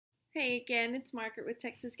Hey again, it's Margaret with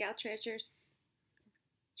Texas Gal Treasures.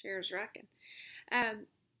 Cheers, rockin'.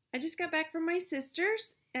 I just got back from my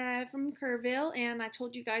sister's from Kerrville, and I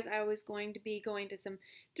told you guys I was going to be going to some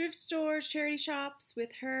thrift stores, charity shops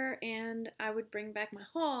with her, and I would bring back my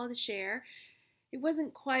haul to share. It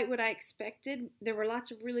wasn't quite what I expected. There were lots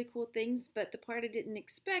of really cool things, but the part I didn't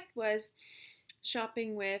expect was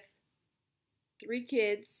shopping with 3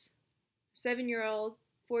 kids, 7-year-old,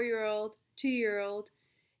 4-year-old, 2-year-old,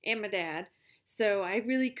 and my dad. So I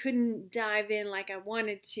really couldn't dive in like I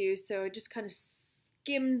wanted to, so I just kind of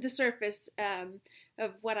skimmed the surface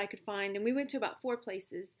of what I could find. And we went to about 4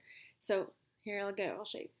 places. So here I'll go, I'll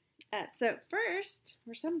show you. So first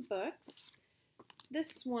were some books.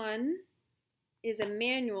 This one is a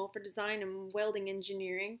manual for design and welding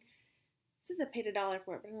engineering. It says I paid $1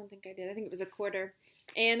 for it, but I don't think I did. I think it was $1.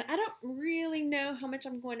 And I don't really know how much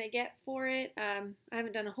I'm going to get for it. I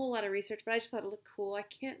haven't done a whole lot of research, but I just thought it looked cool. I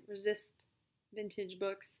can't resist vintage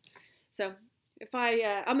books. So if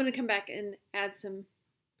I'm going to come back and add some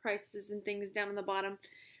prices and things down on the bottom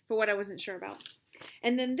for what I wasn't sure about.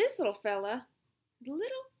 And then this little fella,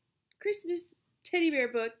 little Christmas teddy bear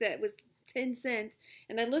book that was 10 cents.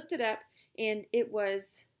 And I looked it up, and it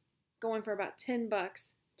was going for about 10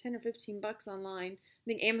 bucks. 10 or 15 bucks online. I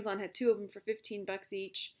think Amazon had 2 of them for 15 bucks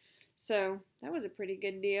each. So that was a pretty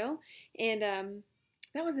good deal. And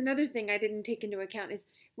that was another thing I didn't take into account is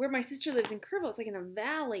where my sister lives in Kerrville. It's like in a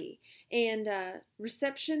valley. And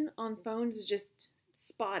reception on phones is just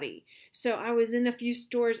spotty. So I was in a few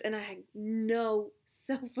stores and I had no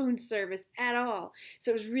cell phone service at all. So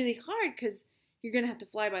it was really hard because you're going to have to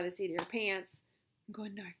fly by the seat of your pants. I'm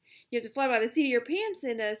going dark. You have to fly by the seat of your pants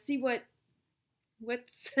and see what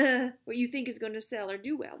you think is going to sell or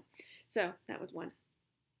do well. So that was one.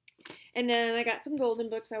 And then I got some golden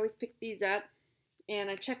books. I always pick these up and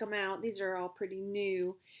I check them out. These are all pretty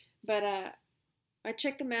new, but I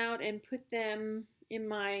check them out and put them in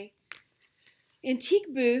my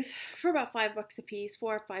antique booth for about $5 a piece, $4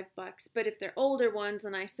 or $5. But if they're older ones,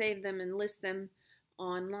 then I save them and list them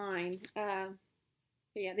online. But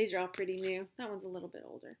yeah, these are all pretty new. That one's a little bit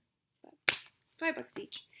older, but $5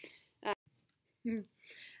 each.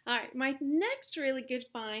 Alright, my next really good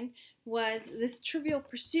find was this Trivial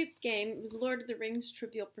Pursuit game. It was Lord of the Rings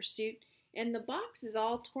Trivial Pursuit, and the box is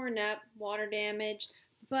all torn up, water damaged,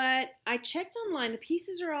 but I checked online, the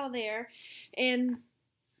pieces are all there, and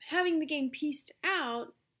having the game pieced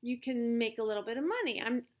out, you can make a little bit of money.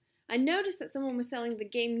 I noticed that someone was selling the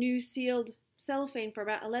game new sealed cellophane for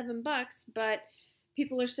about 11 bucks, but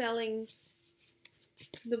people are selling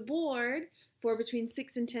the board for between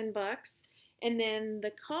 6 and 10 bucks. And then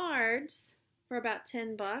the cards for about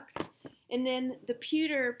 10 bucks. And then the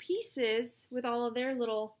pewter pieces with all of their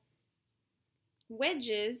little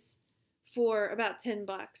wedges for about 10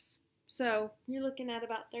 bucks. So you're looking at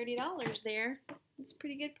about $30 there. It's a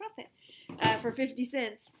pretty good profit for 50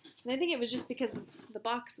 cents. And I think it was just because the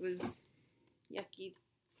box was yucky.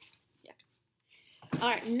 Yuck. All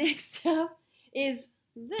right, next up is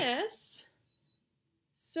this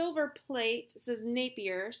silver plate. It says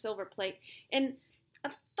Napier silver plate, and I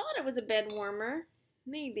thought it was a bed warmer,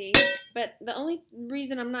 maybe, but the only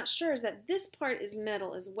reason I'm not sure is that this part is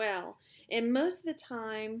metal as well, and most of the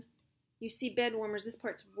time you see bed warmers, this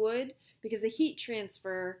part's wood, because the heat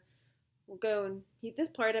transfer will go and heat this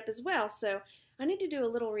part up as well. So I need to do a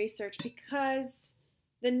little research because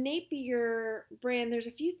the Napier brand, there's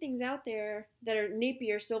a few things out there that are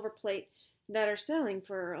Napier silver plate that are selling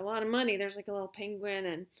for a lot of money. There's like a little penguin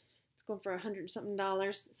and it's going for $100 something.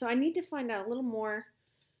 So I need to find out a little more.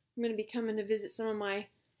 I'm going to be coming to visit some of my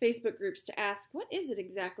Facebook groups to ask, what is it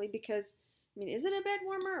exactly? Because, I mean, is it a bed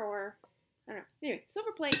warmer or, I don't know. Anyway,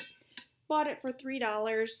 silver plate. Bought it for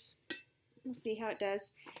 $3. We'll see how it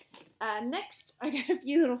does. Next, I got a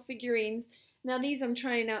few little figurines. Now these I'm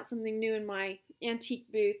trying out something new in my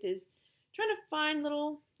antique booth is trying to find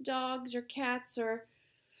little dogs or cats or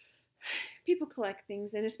people collect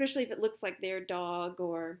things, and especially if it looks like their dog,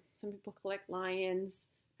 or some people collect lions.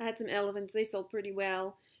 I had some elephants. They sold pretty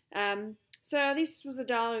well. So this was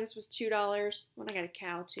 $1. This was $2. Well, I got a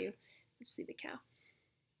cow too. Let's see the cow.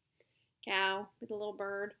 Cow with a little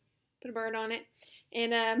bird. Put a bird on it.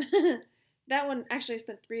 And that one actually I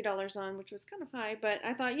spent $3 on, which was kind of high. But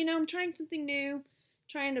I thought, you know, I'm trying something new.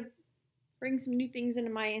 Trying to bring some new things into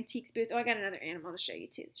my antiques booth. Oh, I got another animal to show you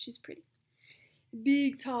too. She's pretty.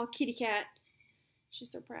 Big, tall kitty cat.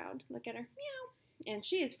 She's so proud. Look at her. Meow. And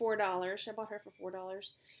she is $4. I bought her for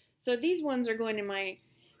 $4. So these ones are going in my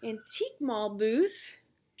antique mall booth.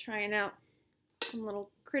 Trying out some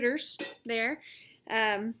little critters there.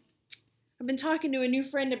 I've been talking to a new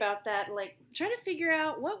friend about that, like trying to figure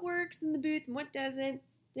out what works in the booth and what doesn't.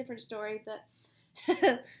 Different story,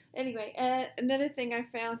 but anyway, another thing I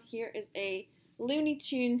found here is a Looney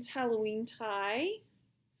Tunes Halloween tie.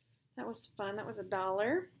 That was fun. That was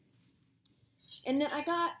 $1. And then I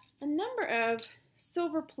got a number of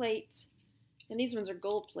silver plate, and these ones are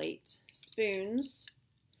gold plate spoons.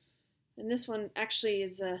 And this one actually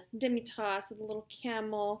is a demi-tasse with a little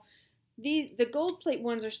camel. The gold plate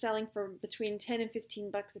ones are selling for between 10 and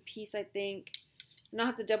 15 bucks a piece, I think. And I'll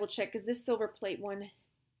have to double check because this silver plate one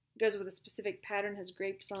goes with a specific pattern, has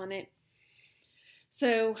grapes on it.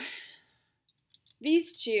 So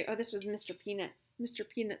these two, oh, this was Mr.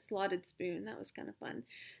 Peanut slotted spoon. That was kind of fun.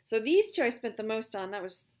 So these two I spent the most on. That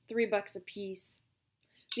was $3 a piece.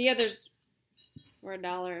 The others were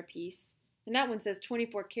 $1 a piece. And that one says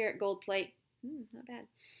 24 karat gold plate. Not bad.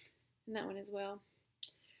 And that one as well.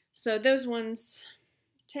 So those ones,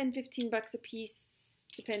 10, 15 bucks a piece,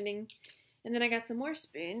 depending. And then I got some more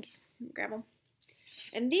spoons. Grab them.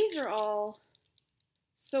 And these are all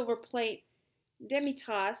silver plate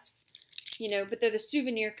demi-tasse, you know, but they're the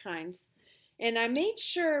souvenir kinds. And I made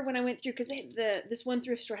sure when I went through, because this one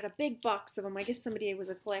thrift store had a big box of them. I guess somebody was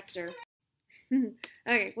a collector.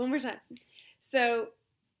 Okay, one more time. So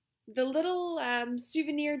the little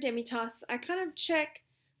souvenir demi-tasse, I kind of check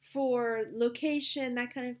for location,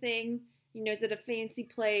 that kind of thing. You know, is it a fancy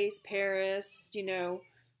place, Paris, you know,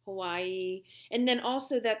 Hawaii, and then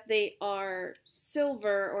also that they are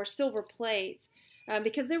silver or silver plate,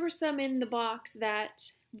 because there were some in the box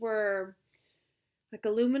that were like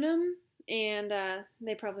aluminum, and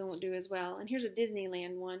they probably won't do as well. And here's a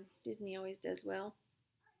Disneyland one. Disney always does well.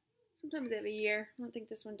 Sometimes every year. I don't think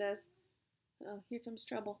this one does. Oh, here comes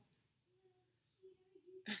trouble.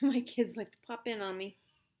 My kids like to pop in on me.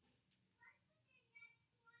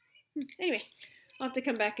 Anyway, I'll have to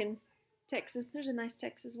come back in Texas. There's a nice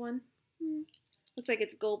Texas one. Looks like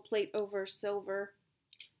it's gold plate over silver.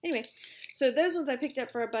 Anyway, so those ones I picked up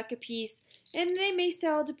for $1 a piece, and they may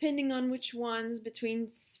sell depending on which ones, between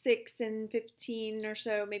 6 and 15 or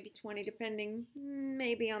so, maybe 20 depending,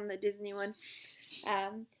 maybe on the Disney one.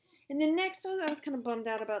 And then next, I was kind of bummed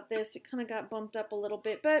out about this. It kind of got bumped up a little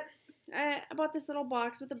bit, but I bought this little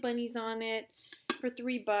box with the bunnies on it for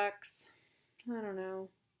 $3. I don't know.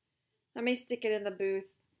 I may stick it in the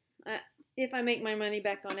booth. If I make my money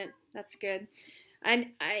back on it, that's good.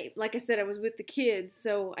 I like I said, I was with the kids,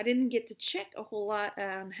 so I didn't get to check a whole lot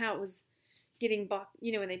on how it was getting bought.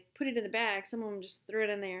 You know, when they put it in the bag, some of them just threw it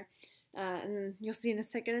in there. And then you'll see in a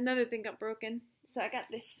second, another thing got broken. So I got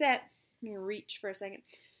this set. Let me reach for a second.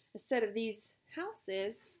 A set of these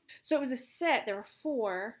houses. So it was a set. There were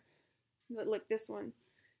 4. But look, this one.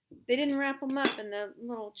 They didn't wrap them up, and the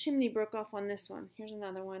little chimney broke off on this one. Here's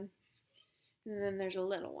another one. And then there's a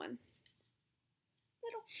little one.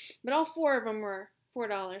 But all 4 of them were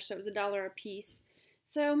 $4, so it was $1 a piece.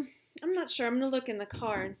 So I'm not sure. I'm going to look in the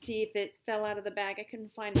car and see if it fell out of the bag. I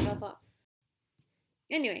couldn't find it. I thought.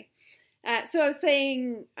 Anyway, so I was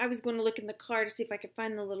saying I was going to look in the car to see if I could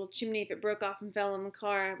find the little chimney. If it broke off and fell in the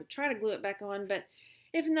car, I would try to glue it back on. But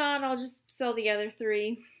if not, I'll just sell the other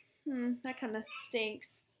 3. That kind of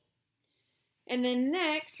stinks. And then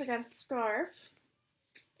next, I got a scarf.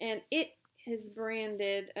 And it is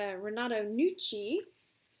branded Renato Nucci.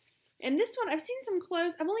 And this one, I've seen some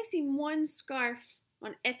clothes. I've only seen one scarf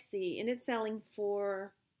on Etsy, and it's selling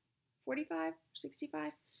for $45,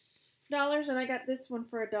 $65. And I got this one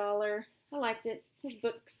for $1. I liked it. His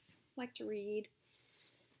books, I like to read.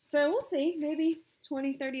 So we'll see, maybe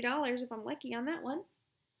 $20, $30 if I'm lucky on that one.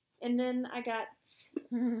 And then I got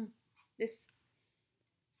this,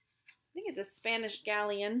 I think it's a Spanish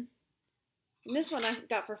galleon. And this one I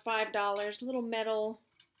got for $5, little metal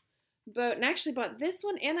boat. And I actually bought this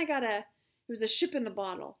one, and I got it was a ship in the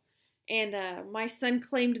bottle. And my son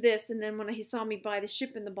claimed this, and then when he saw me buy the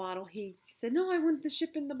ship in the bottle, he said, no, I want the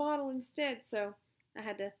ship in the bottle instead. So I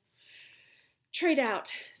had to trade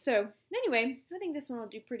out. So anyway, I think this one will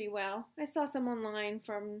do pretty well. I saw some online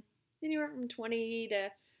from anywhere from 20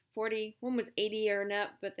 to 40. One was 80 or an up,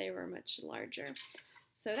 but they were much larger.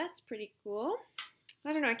 So that's pretty cool.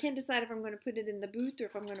 I don't know. I can't decide if I'm going to put it in the booth or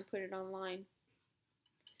if I'm going to put it online.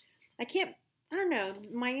 I don't know.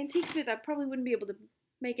 My antiques booth, I probably wouldn't be able to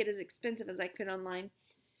make it as expensive as I could online.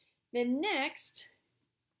 Then next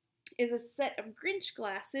is a set of Grinch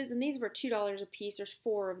glasses, and these were $2 a piece. There's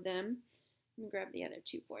 4 of them. Let me grab the other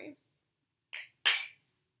 2 for you.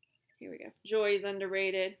 Here we go. Joy is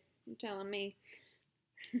underrated. You're telling me.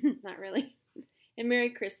 Not really. And Merry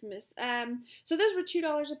Christmas. So those were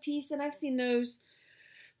 $2 a piece, and I've seen those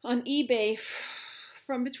on eBay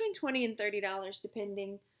from between $20 and $30,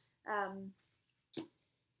 depending.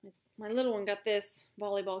 my little one got this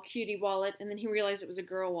volleyball cutie wallet, and then he realized it was a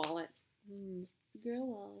girl wallet. Girl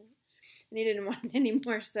wallet. And he didn't want it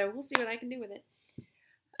anymore, so we'll see what I can do with it.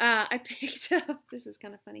 I picked up, this was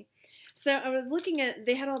kind of funny. So I was looking at,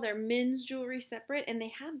 they had all their men's jewelry separate, and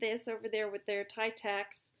they had this over there with their tie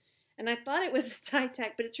tacks. And I thought it was a tie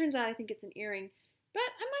tack, but it turns out I think it's an earring. But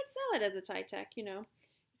I might sell it as a tie tack, you know.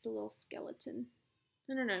 It's a little skeleton.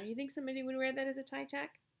 I don't know. You think somebody would wear that as a tie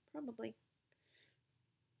tack? Probably.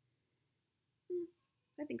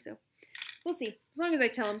 I think so. We'll see. As long as I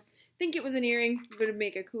tell them, think it was an earring, but it'd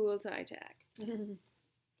make a cool tie tack.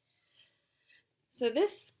 So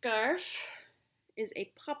this scarf is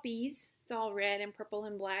a Poppy's. It's all red and purple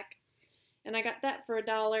and black. And I got that for $1, and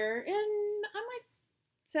I might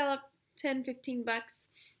sell it 10, 15 bucks.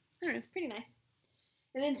 I don't know, pretty nice.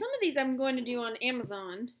 And then some of these I'm going to do on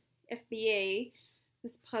Amazon, FBA.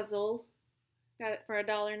 This puzzle, got it for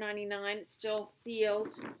 $1.99. It's still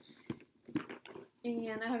sealed.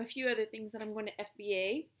 And I have a few other things that I'm going to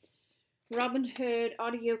FBA. Robin Hood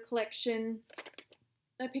audio collection.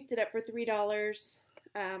 I picked it up for $3.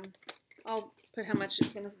 I'll put how much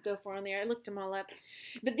it's going to go for on there. I looked them all up.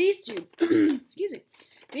 But these two, excuse me,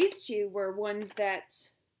 these two were ones that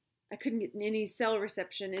I couldn't get any cell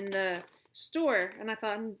reception in the store. And I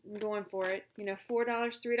thought, I'm going for it. You know, $4,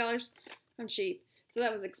 $3, I'm cheap. So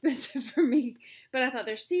that was expensive for me. But I thought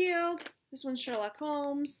they're sealed. This one's Sherlock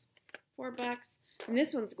Holmes, $4. And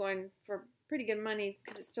this one's going for pretty good money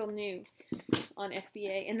because it's still new on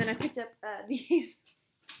FBA. And then I picked up these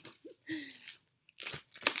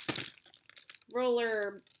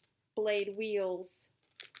roller blade wheels.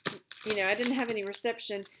 You know, I didn't have any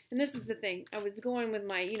reception. And this is the thing. I was going with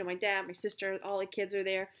my, my dad, my sister, all the kids are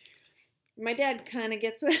there. My dad kind of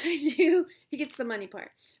gets what I do. He gets the money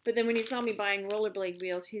part. But then when he saw me buying rollerblade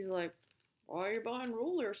wheels, he's like, why are you buying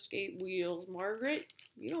roller skate wheels, Margaret?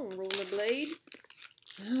 You don't rollerblade.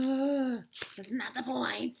 That's not the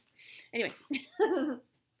point. Anyway.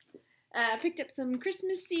 I picked up some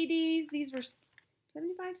Christmas CDs. These were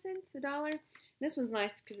 75 cents, $1. This one's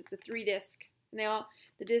nice because it's a 3-disc. And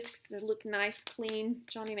the discs look nice, clean.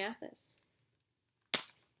 Johnny Mathis.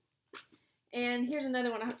 And here's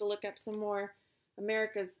another one. I have to look up some more.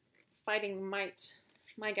 America's Fighting Might.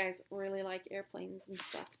 My guys really like airplanes and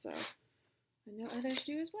stuff, so I know others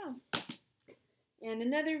do as well. And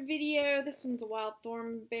another video. This one's a wild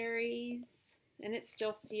thornberries, and it's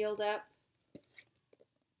still sealed up.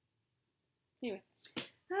 Anyway,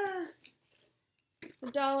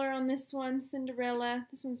 $1 on this one, Cinderella.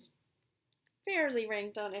 This one's fairly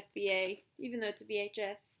ranked on FBA, even though it's a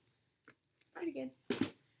VHS. Pretty good.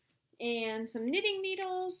 And some knitting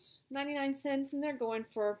needles, 99 cents, and they're going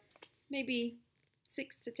for maybe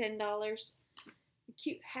 $6 to $10. A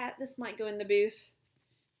cute hat. This might go in the booth.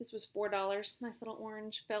 This was $4. Nice little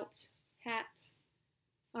orange felt hat.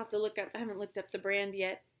 I'll have to look up. I haven't looked up the brand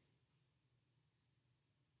yet.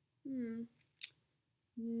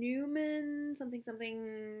 Newman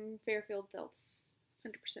something Fairfield felts,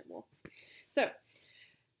 100% wool. So,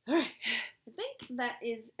 all right. I think that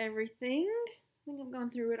is everything. I think I've gone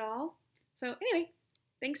through it all. So anyway,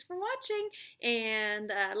 thanks for watching,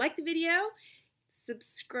 and like the video,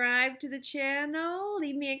 subscribe to the channel,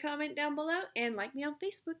 leave me a comment down below, and like me on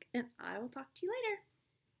Facebook, and I will talk to you later.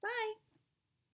 Bye!